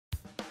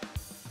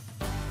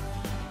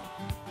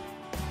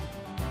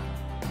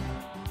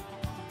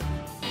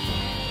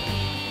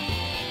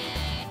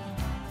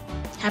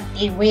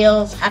Happy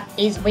wheels,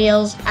 happy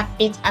wheels,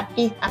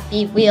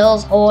 happy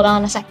wheels. Hold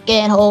on a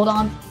second, hold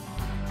on.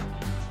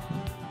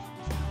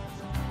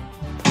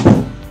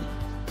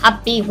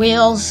 Happy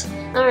wheels.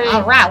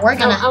 Alright, we're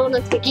gonna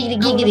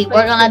giggity.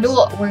 We're gonna do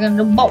it. We're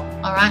gonna do both.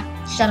 Alright.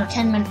 Set a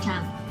 10-minute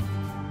timer.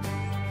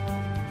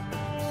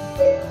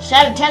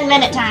 Set a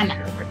 10-minute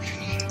timer.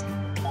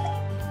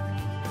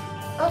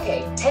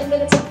 Okay, 10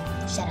 minutes.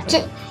 Set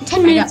it.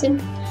 10 minutes in.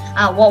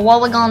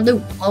 What we gonna do?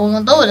 What we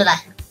gonna do today?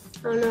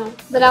 I don't know,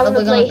 but I want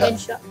to play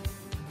headshot.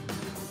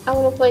 I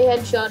want to play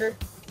headshotter.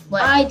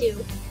 What? I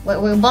do.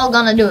 We're both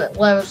gonna do it.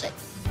 What was it?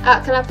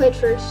 Can I play it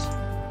first?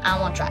 I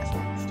want to try it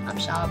first. I'm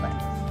sorry, but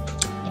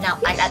you know,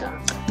 I got.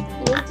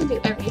 You have to do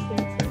everything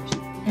first.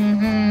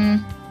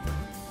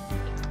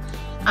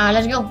 Alright,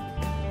 let's go.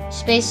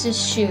 Spaces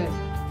shoot.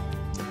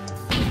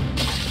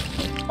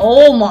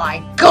 Oh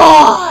my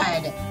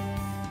god!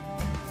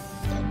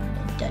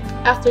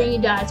 After you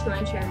die, it's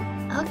my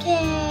turn.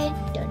 Okay.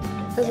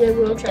 Because they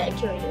will try to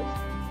kill you.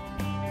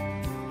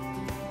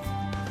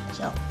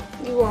 So.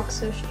 You walk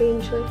so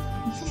strangely.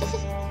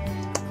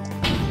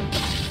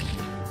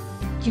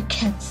 You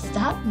can't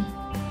stop me.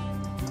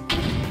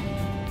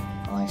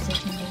 Oh, if they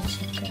can do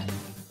some crap.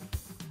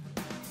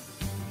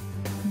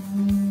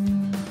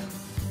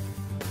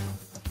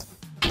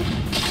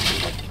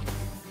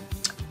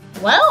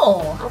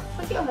 Well. Off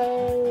with your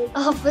head.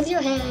 Off with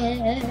your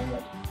head.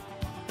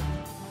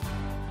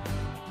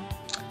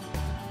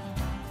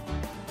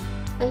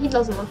 He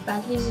doesn't look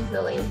bad. He's a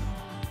villain.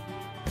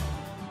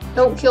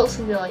 Don't kill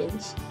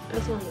civilians.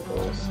 That's one of the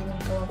rules.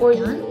 Or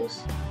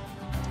heroes.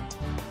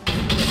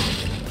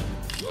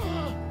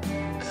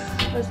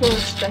 I was not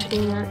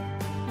expecting that.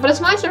 But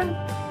it's my turn.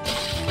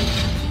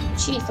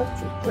 Jeez, look at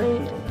your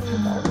brain and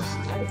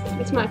everything.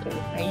 It's my turn.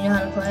 Right, you know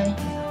how to play?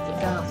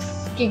 Go.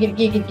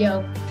 Giggity,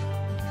 go.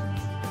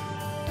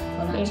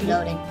 Hold on, it's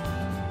loading.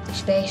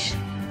 Space.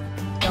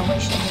 Don't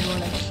waste any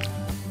bullets.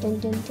 Dun,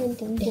 dun, dun,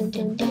 dun, dun,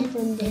 dun, dun,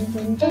 dun,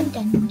 dun, dun,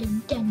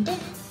 dun, dun, dun.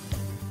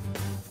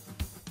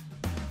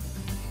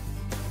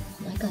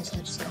 That guy's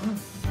head is gone.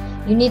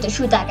 You need to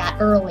shoot that guy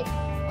early.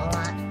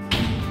 Alright.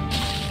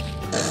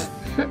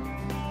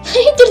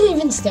 He didn't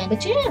even stand a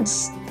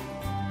chance.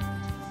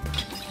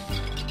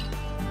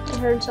 I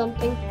heard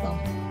something. Bum.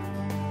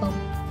 Bum.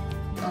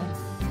 Bum.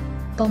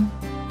 Bum.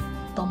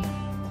 Bum.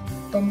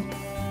 Bum.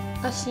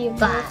 I see a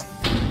 5.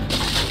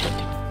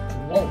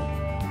 Whoa.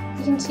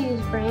 You can see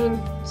his brain.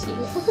 See.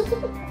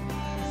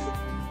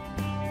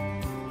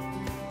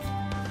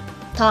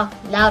 Talk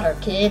louder,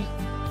 kid.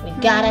 We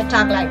gotta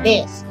talk like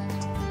this.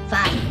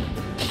 5.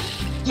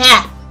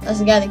 Ha! That's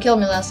the guy that killed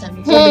me last time.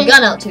 You pulled the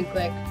gun out too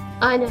quick.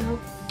 I know.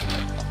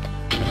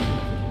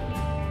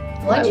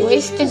 What? I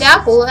wasted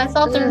apple. I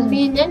thought there would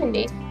be an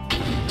enemy.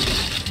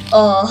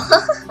 Oh.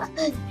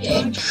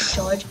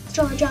 George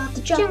of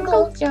the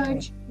jungle.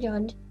 George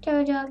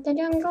of the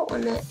jungle.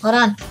 On that. Hold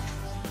on.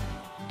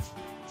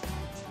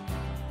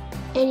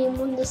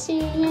 Anyone to see?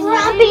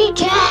 Grumpy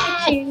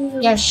Cat!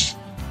 Yes.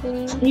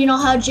 You know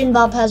how Jin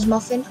Bob has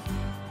Muffin?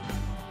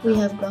 We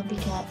have Grumpy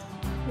Cat.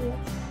 Yeah.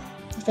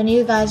 If any of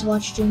you guys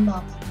watch Jin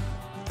Bob,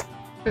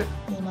 you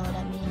know what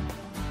I mean.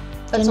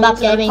 That's Jin Bob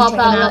Gaming, pop check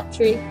out him of out. that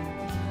tree.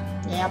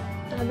 Yep.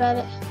 I bet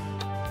it.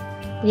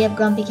 We have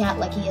Grumpy Cat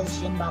like he is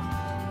Jin Bob.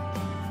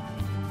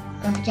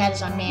 Grumpy Cat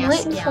is on I'm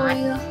mask. waiting for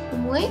you.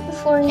 I'm waiting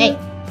for you. Hey,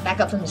 back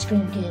up from the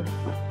screen, kid.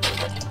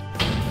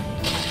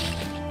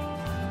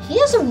 He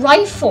has a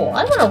rifle.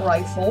 I want a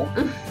rifle.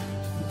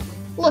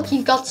 Look,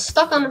 he got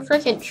stuck on a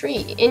freaking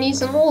tree, and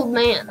he's an old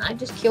man. I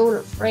just killed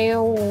a frail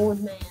old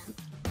man.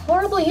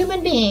 Horrible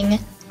human being.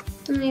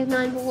 And he has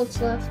 9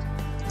 bullets left.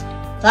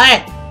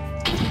 Fire.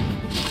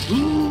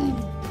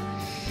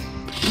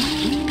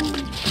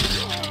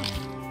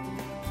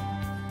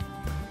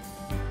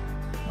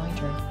 My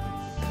turn.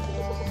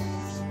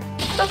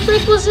 What the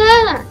freak was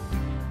that?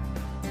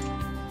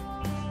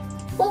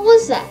 What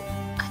was that?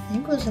 I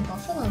think it was a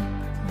buffalo. I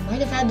might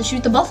have had to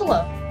shoot the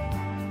buffalo.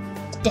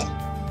 Dead.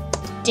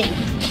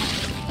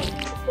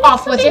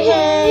 Off with your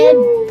head.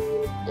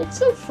 It's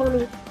so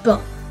funny.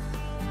 Boom.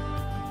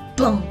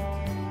 Boom.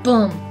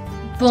 Boom.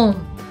 Boom.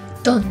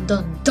 Dun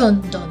dun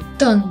dun dun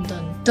dun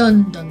dun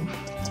dun dun.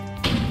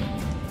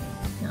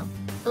 No.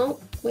 Oh,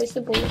 where's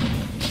the bullet?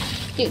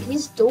 Dude,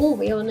 he's dual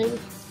wielding.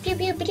 Pew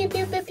pew pew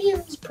pew pew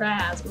pew.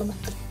 Surprise.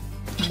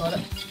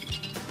 Mother.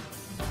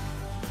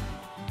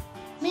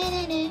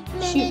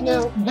 Shoot,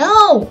 no.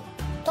 No!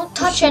 Don't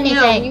touch Shoot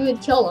now, anything. you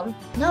would kill him.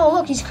 No,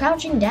 look, he's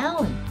crouching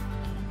down.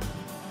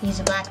 He's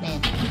a black man.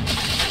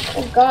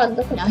 Oh god,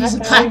 look at Now that he's a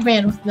guy. black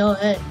man with no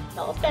head.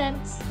 No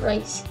offense.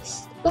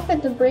 Racist. Look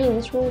at the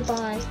brains roll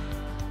by.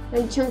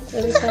 And chunks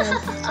of his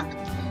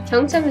head.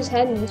 Chunks of his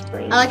head and his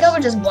brains. I like how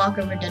we just walk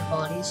over dead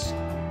bodies.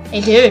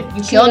 Hey dude,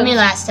 you killed me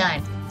last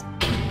time.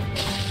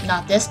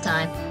 Not this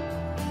time.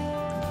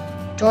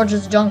 George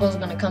of the Jungle is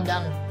gonna come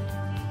down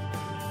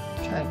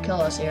and try to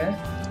kill us here.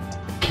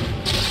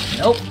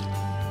 Nope.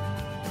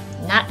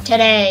 Not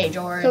today,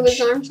 George. Took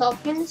his arms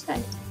off and his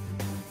head.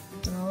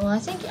 Oh, I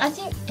think,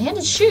 and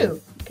his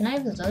shoe. Can I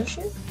have his other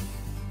shoe?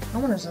 I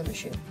want his other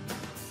shoe.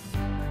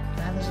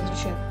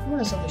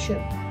 want to sell the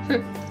shoe.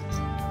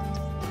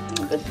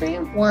 Good for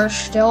you. We're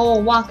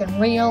still walking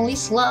really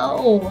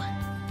slow.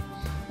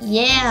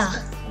 Yeah.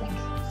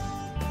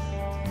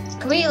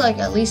 Can we like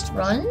at least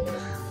run?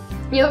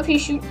 You know, if you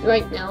shoot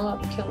right now, I'll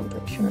kill him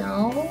pretty sure.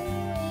 No.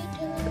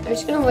 I'm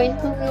just gonna wait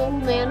until the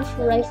old man with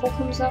the rifle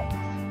comes up.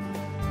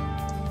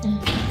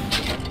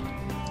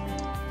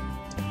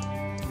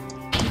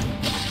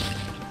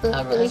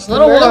 Release a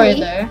little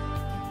worried there.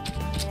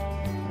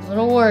 A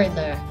little worried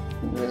there.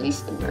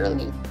 Release them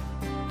early.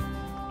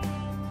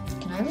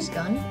 Can I have his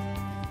gun?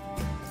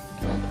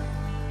 No.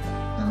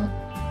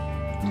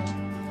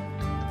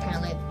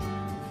 Apparently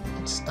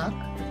it's stuck.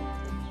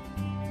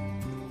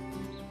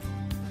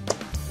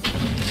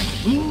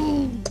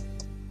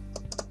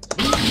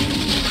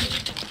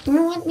 You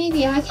know what?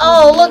 Maybe I can.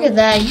 Oh, look at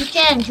that. You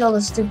can kill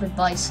the stupid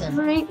bison.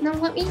 Alright, now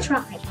let me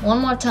try. One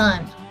more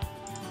time.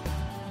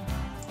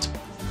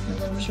 And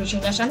then we're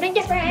switching to something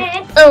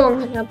different. Oh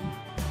my god.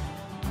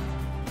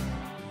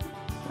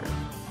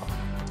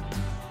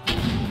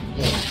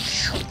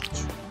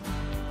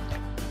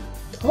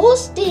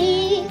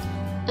 Toasty!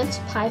 That's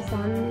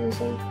Python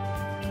music.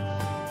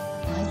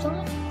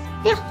 Python?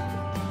 Yeah.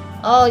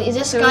 Oh,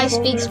 this guy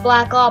speaks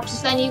Black Ops.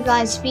 If any of you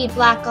guys speak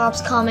Black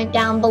Ops, comment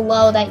down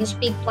below that you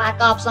speak Black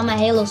Ops. I'm a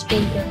Halo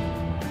speaker.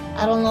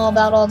 I don't know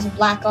about all this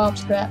Black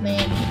Ops crap,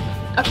 man.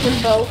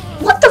 Akimbo.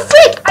 What the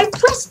frick? I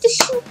pressed the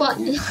shoot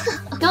button.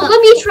 Now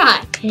let me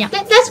try. No.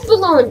 That's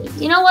baloney.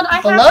 You know what? I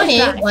have to Bologna?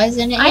 try. Why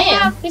isn't it I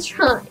ham? have to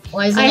try.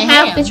 Why isn't I it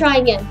have ham? to try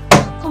again.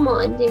 Come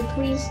on, dude,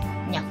 please.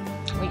 No.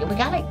 We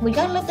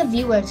gotta let the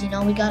viewers, you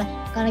know, we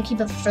gotta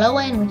keep it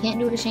flowing. We can't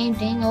do the same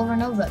thing over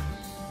and over.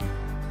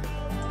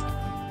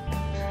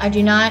 I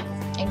do not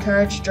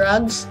encourage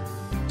drugs.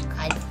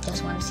 I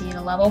just want to see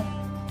the level.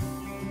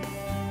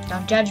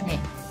 Don't judge me.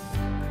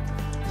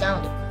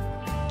 Don't.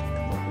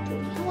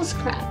 That was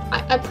crap.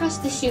 I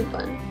pressed the shoot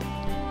button.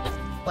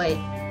 Wait.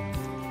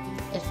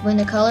 If when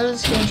the color of the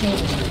screen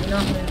changes, do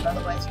not move,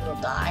 otherwise you will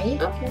die.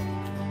 Okay.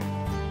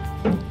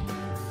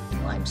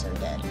 Oh, I'm so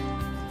dead.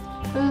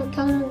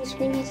 Color of the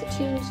screen hasn't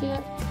changed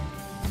yet.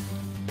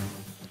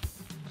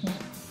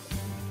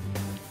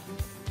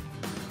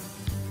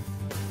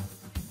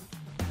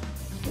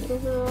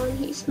 Oh,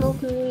 he's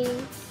smoking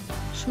weed.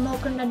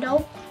 Smoking the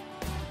dope?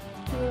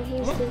 Oh,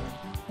 he's the...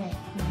 Okay.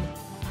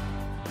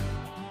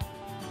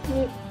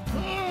 Mm.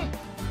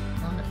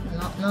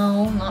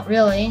 No, not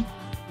really.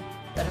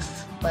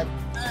 But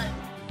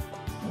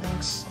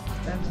thanks.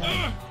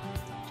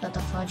 Shut the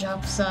fudge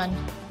up, son.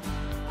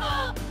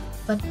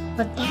 But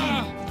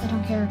Dad, I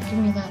don't care. Give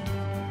me that.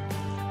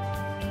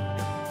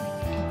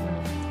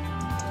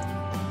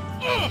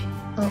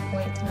 Oh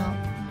wait, no.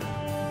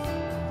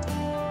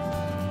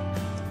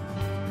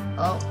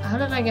 Oh, how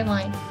did I get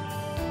mine?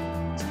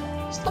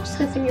 Stop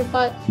sniffing your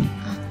butt.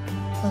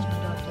 Close my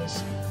door,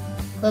 please.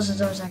 Close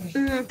the door,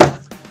 Zachary.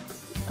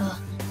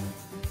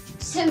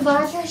 Stand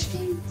by, trash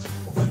can.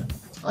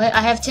 Wait,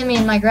 I have Timmy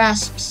in my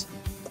grasps.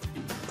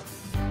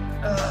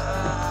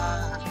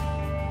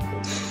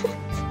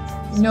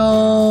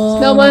 No.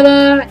 Smell my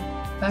butt.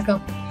 Back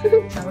up. No,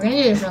 we're gonna do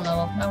a different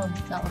level.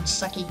 That one's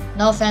sucky.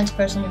 No offense,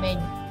 person who made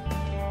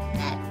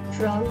that.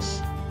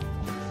 Drugs.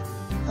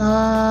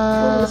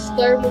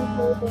 Disturbing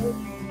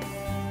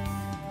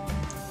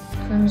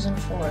Crimson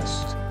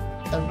Forest.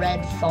 The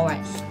Red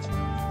Forest.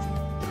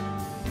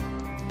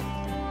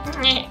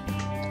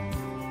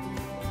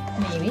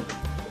 Maybe.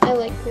 I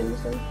like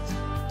Crimson.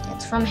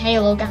 It's from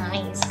Halo,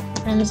 guys.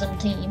 Crimson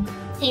team.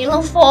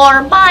 Halo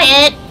 4, buy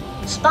it!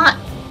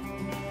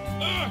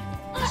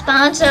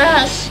 Sponsor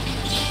us!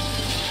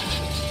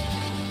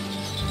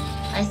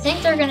 I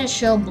think they're gonna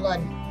show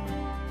blood.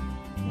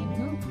 Maybe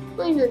not.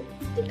 Oh, your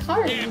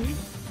card.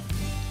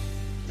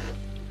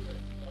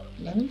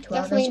 11, 12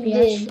 Definitely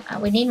SPS. did.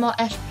 We need more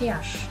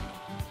SPS.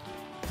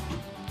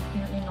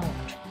 Apparently not.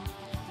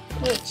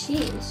 Oh,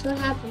 jeez, what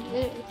happened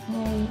there?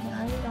 Oh,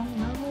 I don't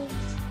know.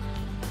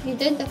 You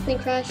did definitely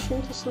crash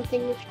into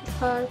something with your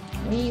car.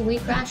 We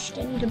crashed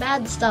into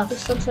bad stuff.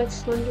 This looks like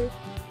Slender.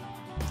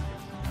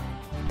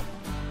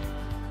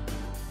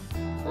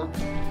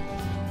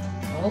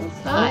 Oh,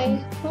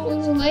 Hi. What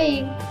was a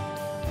leg?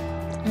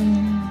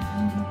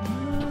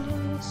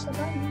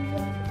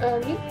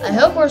 I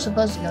hope we're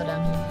supposed to go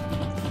down here.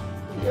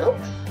 Nope.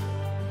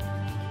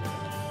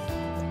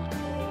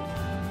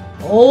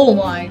 Oh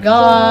my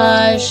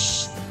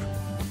gosh.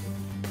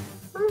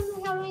 How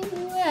do I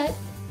do that?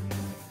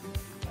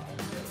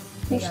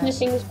 You Yeah.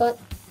 sniffing his butt?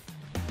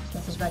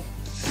 Sniff his butt.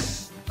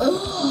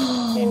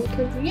 Oh. And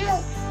could you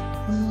get?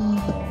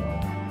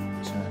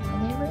 So, are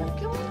they ever gonna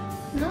kill me?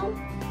 No.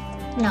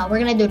 No, we're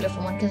gonna do a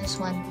different one because this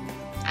one,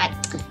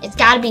 it's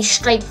gotta be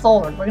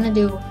straightforward. We're gonna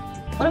do,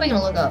 what are we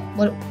gonna look up?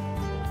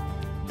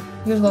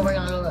 Here's what we're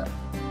gonna look up.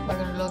 We're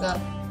gonna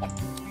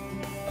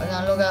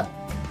look up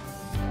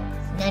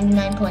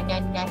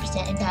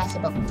 99.99%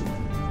 impassable.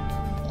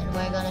 And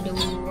we're gonna do...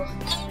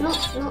 No,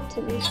 not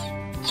to me.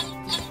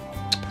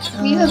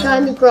 We have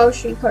gotten the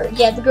grocery cart.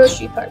 Yeah, the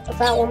grocery cart. But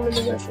that one with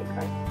the grocery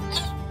cart.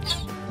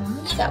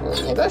 What? That one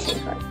with the grocery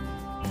cart.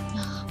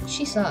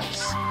 She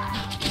sucks.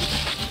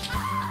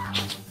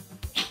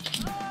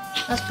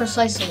 That's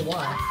precisely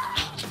why.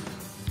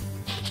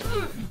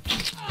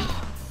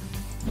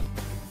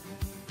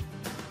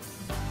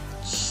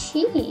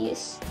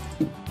 Jeez.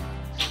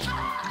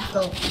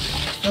 Go,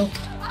 go,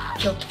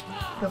 go,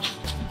 go.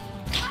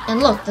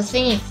 And look, the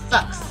thingy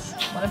sucks.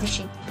 Whatever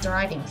she's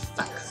driving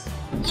sucks.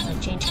 I'm gonna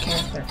change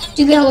character.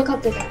 Do the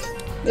helicopter guy.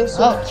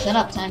 Oh, shut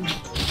up, time.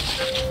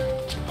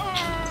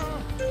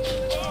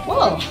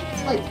 Whoa,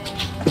 it's like...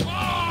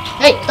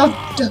 Hey, don't,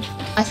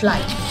 I fly.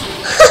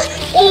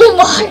 Oh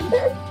my!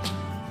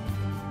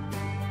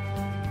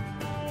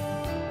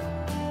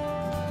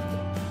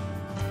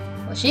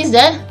 Well, she's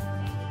dead.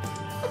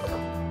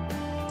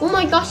 Oh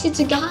my gosh, it's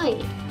a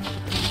guy.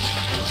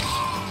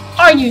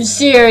 Are you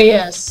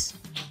serious?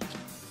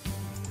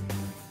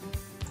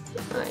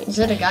 Right. Is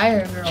it a guy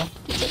or a girl?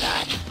 It's a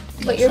guy.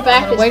 But your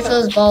back is wait for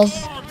those balls.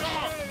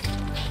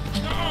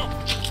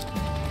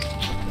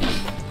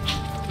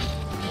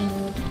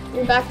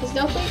 Your back is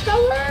definitely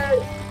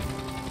covered.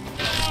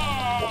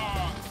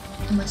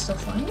 Am I still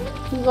flying?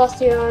 You lost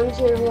your arms,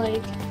 your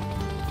leg.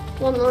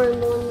 One arm,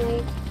 one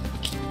leg.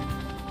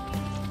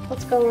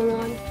 What's going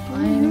on?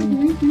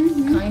 I'm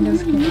kind of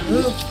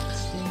confused.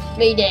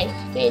 Mayday,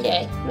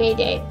 mayday,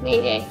 mayday,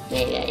 mayday,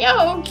 mayday.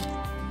 Yo!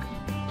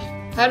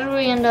 How did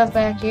we end up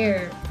back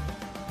here?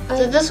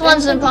 So this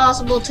one's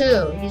impossible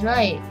too. He's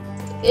right.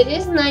 It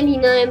is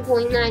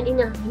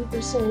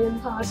 99.99%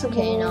 impossible.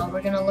 Okay, no,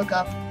 we're gonna look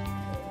up.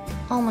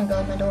 Oh my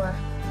god, my door. Okay,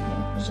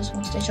 there's just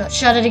one stay shut.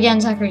 Shut it again,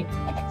 Zachary.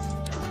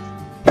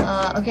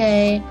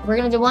 Okay, we're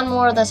gonna do one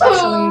more that's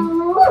actually...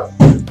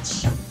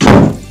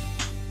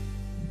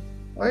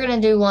 We're gonna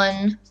do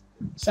one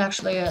that's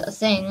actually a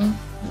thing.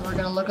 We're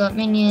gonna look up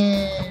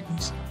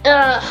minions.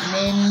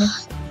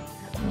 Minions.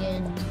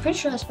 Pretty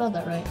sure I spelled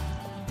that right.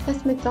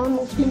 That's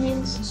McDonald's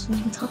minions. It's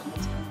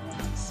McDonald's.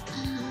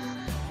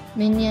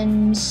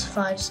 Minions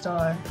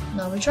 5-star.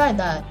 No, we tried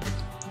that.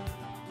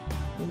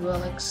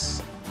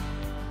 Relics.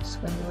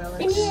 Swing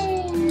relics.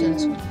 Do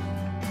this one.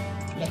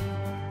 Yeah.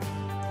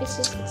 This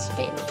is in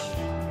Spanish.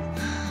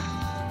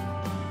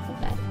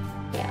 Okay.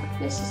 Yeah,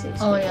 this is in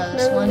Spanish. Oh yeah,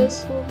 this one.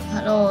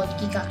 Hello.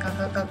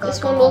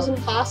 This one was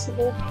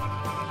impossible.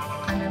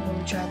 I remember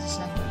we tried the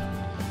second.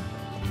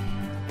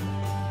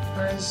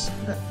 But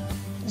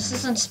this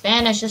isn't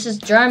Spanish, this is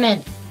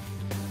German.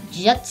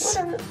 Jets.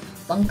 Whatever.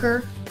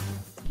 Bunker.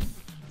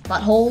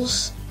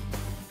 Buttholes.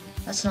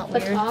 That's not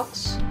weird.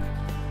 Buttocks.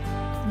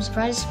 I'm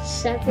surprised.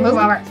 7. Move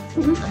over.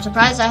 I'm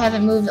surprised I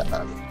haven't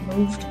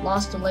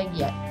lost a leg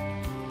yet.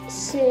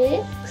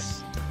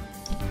 6.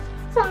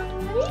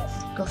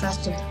 5. Go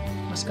faster.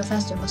 Must go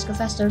faster. Must go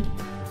faster.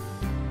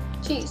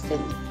 Jeez,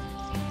 didn't.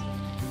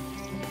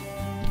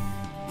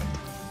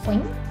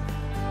 Boing.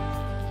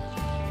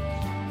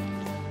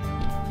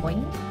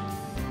 Boing.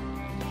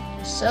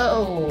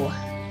 So,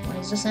 when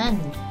does this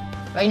end?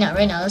 Right now,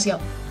 let's go.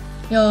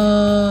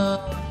 Yo.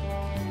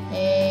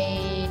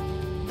 Hey.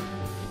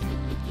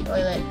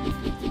 Toilet.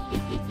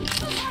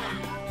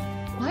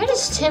 Why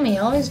does Timmy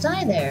always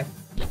die there?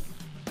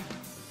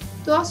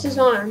 He lost his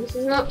arms.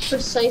 He's not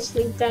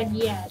precisely dead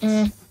yet.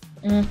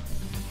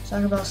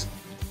 Soccer balls.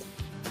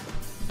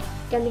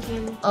 Get the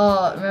camera.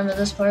 Oh, remember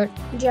this part?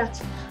 Jet.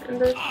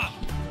 Remember?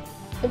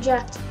 A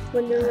jet.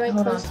 When you're right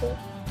Hold close on. to it.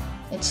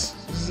 It's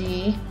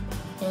Z.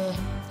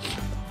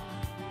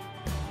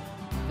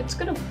 It's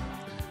gonna.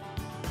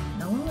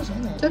 No one was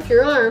in it. Took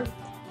your arm.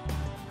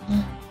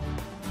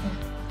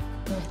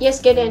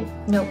 Yes, get in.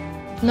 Nope.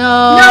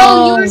 No.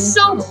 No, you were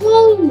so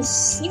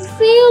close. You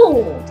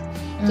failed.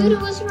 Dude, it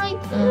was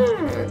right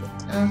there.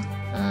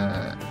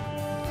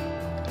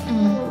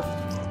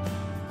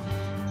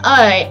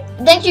 Alright,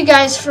 thank you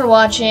guys for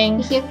watching.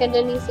 You can't get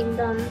anything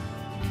done.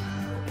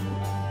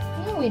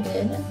 Yeah, we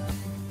did.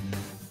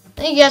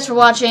 Thank you guys for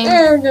watching.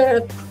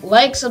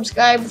 Like,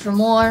 subscribe for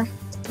more.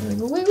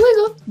 Wiggle, wiggle,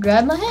 wiggle.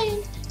 Grab my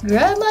hand.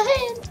 Grab my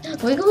hand.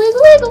 Wiggle,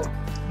 wiggle, wiggle.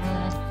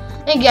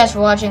 Thank you guys for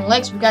watching.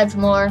 Like, subscribe for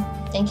more.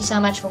 Thank you so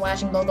much for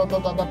watching. Blah, blah, blah,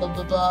 blah, blah,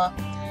 blah, blah,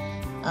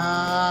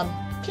 blah.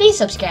 Please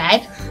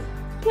subscribe.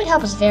 It would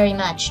help us very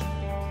much.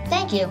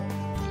 Thank you.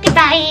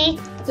 Goodbye.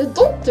 The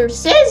doctor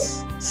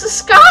says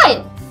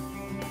subscribe.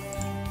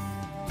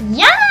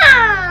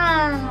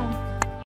 Yeah.